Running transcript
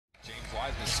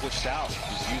He's switched out.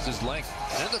 He's used his length.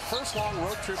 And then the first long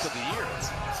road trip of the year.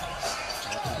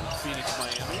 Phoenix,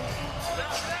 Miami.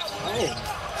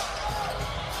 Oh.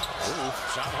 Ooh,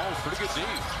 shot home, pretty good D.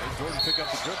 Made Jordan pick up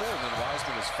the dribble, and then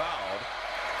Wiseman is fouled.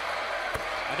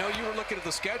 I know you were looking at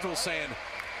the schedule saying,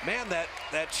 man,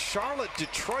 that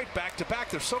Charlotte-Detroit back-to-back,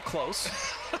 they're so close.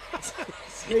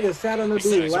 Nigga sat on the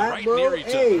dude's lap, bro.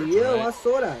 Hey, yo, I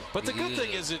saw that. But the good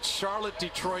thing is it's Charlotte,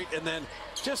 Detroit, and then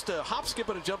just a hop, skip,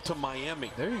 and a jump to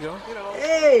Miami. There you go. You know,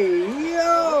 hey,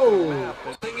 yo.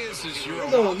 the thing is you're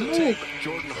allowed to take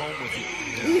Jordan home with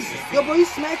you. Yo, bro, he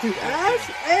smacked his ass.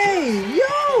 Hey,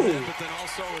 yo. But then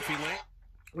also if he lands.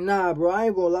 Nah, bro, I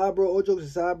ain't gonna lie, bro. All jokes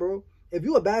aside, bro. If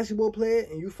you a basketball player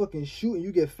and you fucking shoot and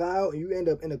you get fouled and you end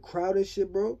up in a crowd and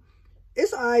shit, bro,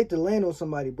 it's alright to land on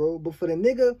somebody, bro. But for the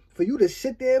nigga, for you to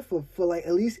sit there for like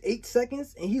at least 8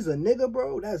 seconds and he's a nigga,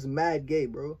 bro, that's mad gay,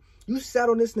 bro. You sat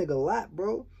on this nigga lap,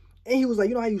 bro. And he was like,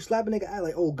 you know how you slap a nigga out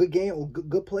like, oh, good game or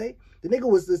good play? The nigga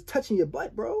was just touching your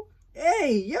butt, bro.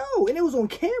 Hey, yo. And it was on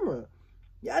camera.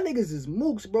 Y'all niggas is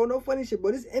mooks, bro. No funny shit,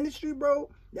 bro. This industry, bro.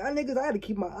 Y'all niggas, I had to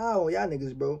keep my eye on y'all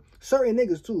niggas, bro. Certain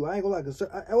niggas, too. I ain't gonna lie, because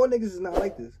all niggas is not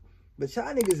like this. But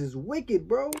y'all niggas is wicked,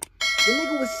 bro. The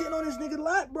nigga was sitting on this nigga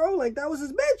lot, bro. Like, that was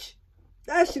his bitch.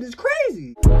 That shit is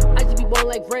crazy. I just be born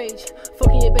like rage.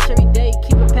 Fucking your bitch every day.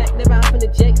 Keep it packed, never hop in the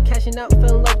jets. Cashing out,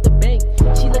 feeling low.